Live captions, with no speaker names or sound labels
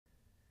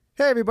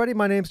Hey everybody,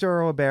 my name's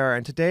Daryl Obert,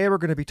 and today we're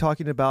going to be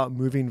talking about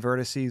moving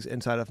vertices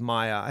inside of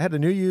Maya. I had a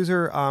new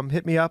user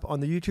hit me up on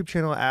the YouTube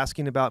channel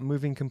asking about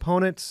moving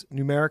components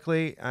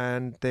numerically,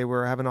 and they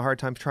were having a hard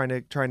time trying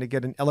to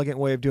get an elegant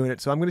way of doing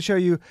it. So I'm going to show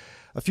you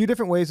a few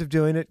different ways of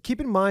doing it.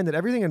 Keep in mind that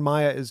everything in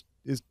Maya is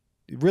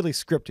really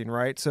scripting,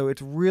 right? So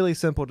it's really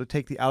simple to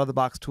take the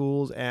out-of-the-box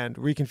tools and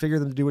reconfigure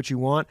them to do what you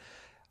want.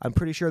 I'm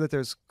pretty sure that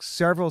there's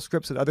several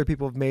scripts that other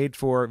people have made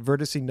for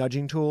vertice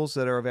nudging tools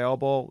that are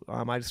available.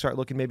 I'd start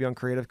looking maybe on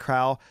Creative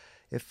Cow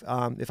if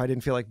I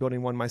didn't feel like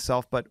building one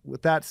myself. But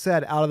with that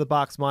said, out of the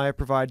box, Maya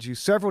provides you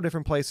several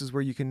different places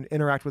where you can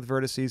interact with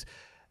vertices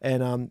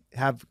and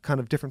have kind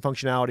of different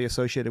functionality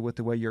associated with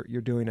the way you're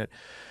doing it.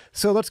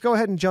 So let's go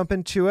ahead and jump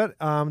into it.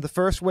 The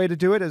first way to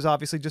do it is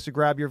obviously just to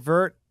grab your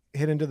vert,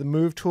 hit into the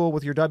move tool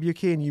with your W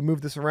key, and you move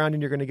this around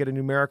and you're going to get a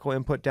numerical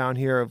input down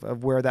here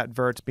of where that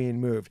vert's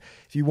being moved.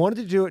 If you wanted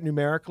to do it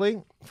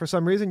numerically, for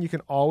some reason, you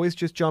can always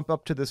just jump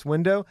up to this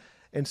window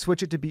and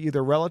switch it to be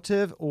either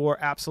relative or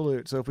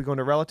absolute. So if we go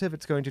into relative,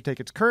 it's going to take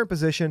its current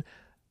position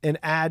and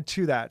add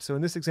to that. So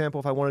in this example,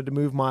 if I wanted to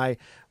move my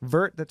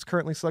vert that's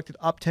currently selected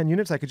up 10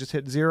 units, I could just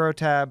hit 0,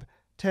 tab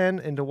 10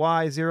 into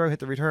Y, 0, hit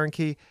the return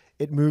key,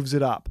 it moves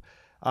it up.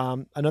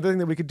 Another thing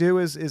that we could do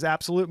is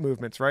absolute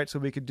movements, right? So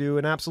we could do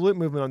an absolute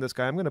movement on this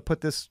guy. I'm going to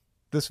put this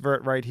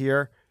vert right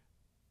here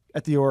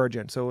at the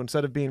origin. So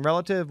instead of being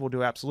relative, we'll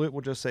do absolute.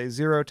 We'll just say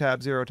 0,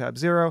 tab 0, tab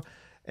 0,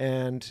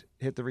 and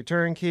hit the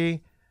return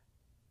key.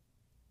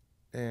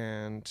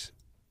 And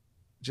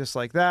just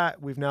like that,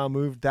 we've now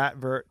moved that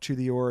vert to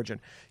the origin.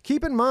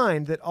 Keep in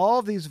mind that all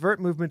of these vert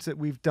movements that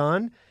we've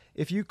done,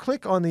 if you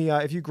click on the,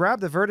 if you grab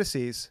the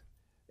vertices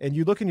and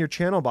you look in your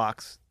channel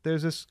box,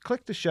 there's this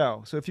click to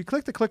show. So if you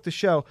click to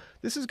show,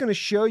 this is going to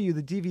show you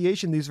the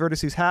deviation these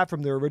vertices have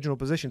from their original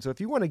position. So if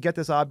you want to get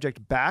this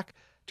object back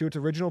to its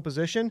original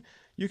position,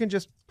 you can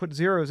just put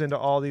zeros into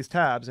all these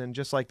tabs. And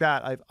just like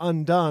that, I've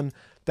undone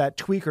that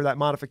tweak or that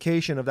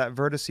modification of that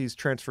vertices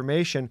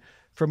transformation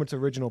from its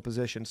original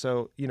position.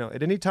 So, you know,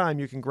 at any time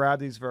you can grab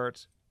these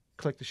verts,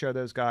 click to show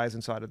those guys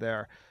inside of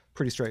there.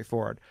 Pretty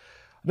straightforward.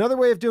 Another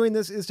way of doing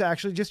this is to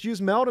actually just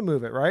use Mel to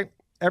move it, right?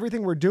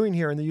 Everything we're doing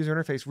here in the user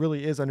interface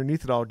really is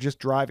underneath it all just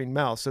driving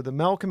Mel. So the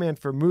Mel command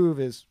for move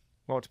is,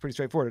 well, it's pretty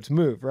straightforward. It's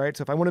move, right?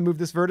 So if I want to move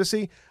this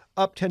vertice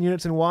up 10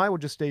 units in Y, we'll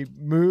just say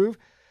move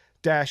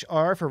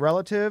 -R for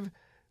relative,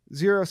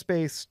 0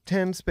 space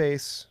 10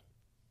 space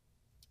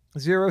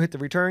 0, hit the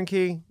return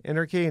key,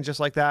 enter key, and just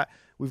like that,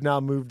 we've now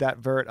moved that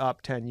vert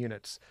up 10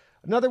 units.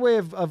 Another way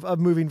of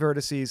moving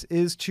vertices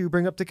is to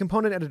bring up the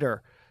component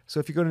editor. So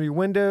if you go to your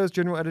Windows,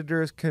 General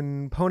Editors,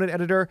 Component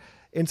Editor,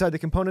 inside the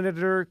Component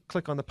Editor,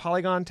 click on the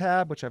Polygon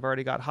tab, which I've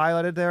already got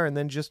highlighted there, and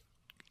then just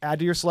add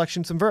to your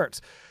selection some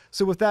verts.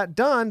 So with that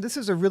done, this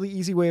is a really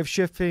easy way of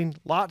shifting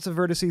lots of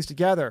vertices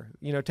together,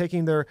 you know,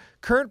 taking their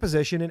current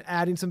position and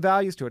adding some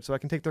values to it. So I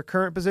can take their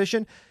current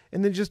position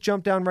and then just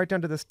jump down right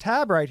down to this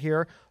tab right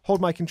here,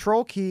 hold my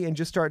control key and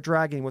just start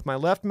dragging. With my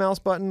left mouse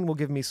button will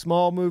give me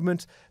small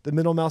movements, the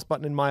middle mouse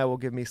button in Maya will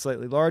give me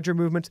slightly larger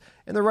movements,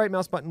 and the right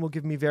mouse button will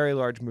give me very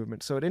large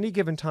movements. So at any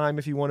given time,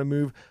 if you want to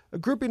move a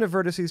grouping of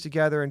vertices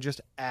together and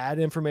just add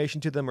information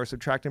to them or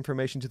subtract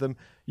information to them,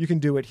 you can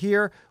do it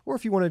here. Or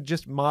if you want to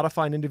just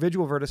modify an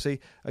individual vertice,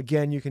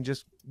 again, you can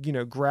just, you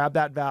know, grab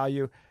that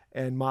value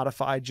and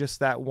modify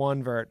just that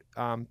one vert.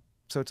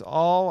 So it's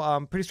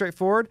all pretty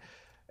straightforward.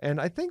 And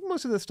I think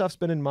most of this stuff's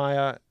been in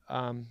Maya.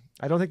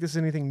 I don't think this is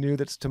anything new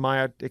that's to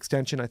Maya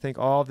extension. I think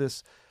all of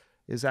this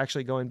is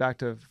actually going back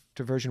to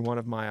version 1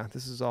 of Maya.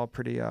 This is all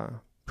pretty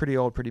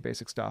old, pretty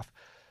basic stuff.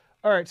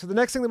 All right, so the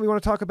next thing that we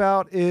want to talk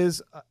about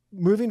is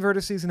moving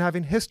vertices and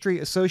having history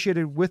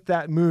associated with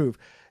that move.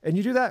 And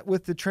you do that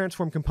with the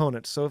transform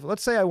components. So if,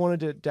 let's say I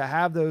wanted to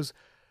have those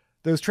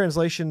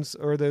translations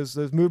or those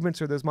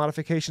movements or those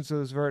modifications of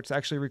those verts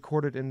actually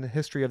recorded in the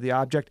history of the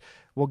object.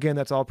 Well, again,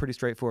 that's all pretty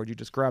straightforward. You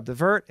just grab the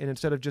vert, and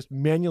instead of just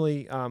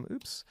manually,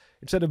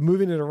 instead of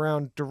moving it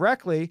around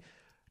directly,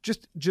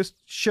 just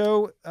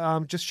shove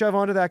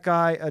onto that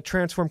guy a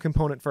transform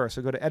component first.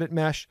 So go to Edit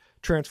Mesh,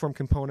 Transform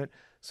Component.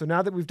 So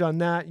now that we've done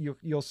that,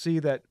 you'll see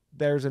that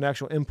there's an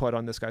actual input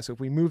on this guy. So if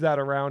we move that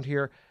around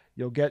here,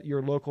 you'll get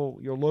your local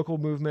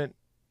movement,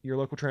 your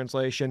local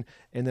translation,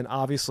 and then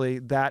obviously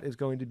that is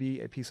going to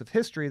be a piece of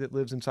history that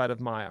lives inside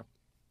of Maya,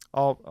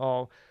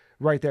 all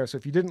right there. So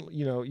if you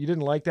didn't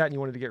like that and you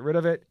wanted to get rid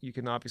of it, you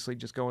can obviously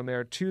just go in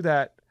there to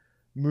that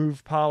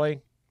move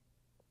poly,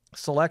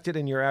 select it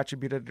in your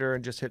attribute editor,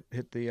 and just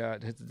hit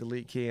the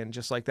delete key, and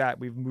just like that,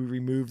 we've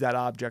removed that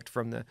object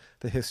from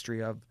the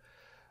history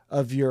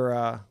of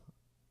your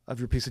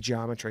piece of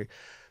geometry.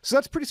 So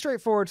that's pretty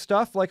straightforward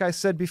stuff. Like I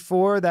said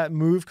before, that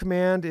move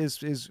command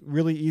is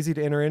really easy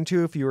to enter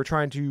into. If you were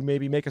trying to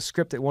maybe make a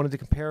script that wanted to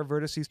compare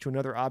vertices to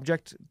another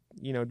object,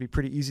 you know, it'd be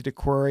pretty easy to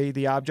query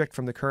the object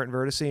from the current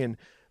vertice and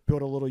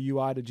build a little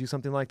UI to do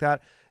something like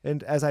that.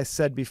 And as I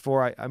said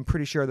before, I'm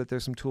pretty sure that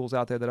there's some tools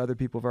out there that other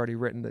people have already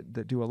written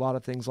that do a lot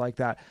of things like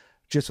that,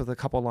 just with a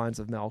couple lines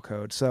of Mel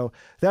code. So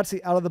that's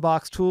the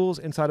out-of-the-box tools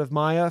inside of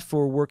Maya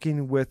for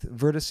working with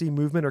vertice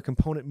movement or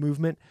component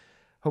movement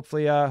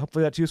hopefully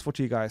that's useful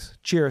to you guys.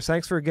 Cheers.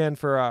 Thanks for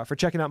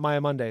checking out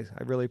Maya Mondays.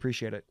 I really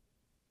appreciate it.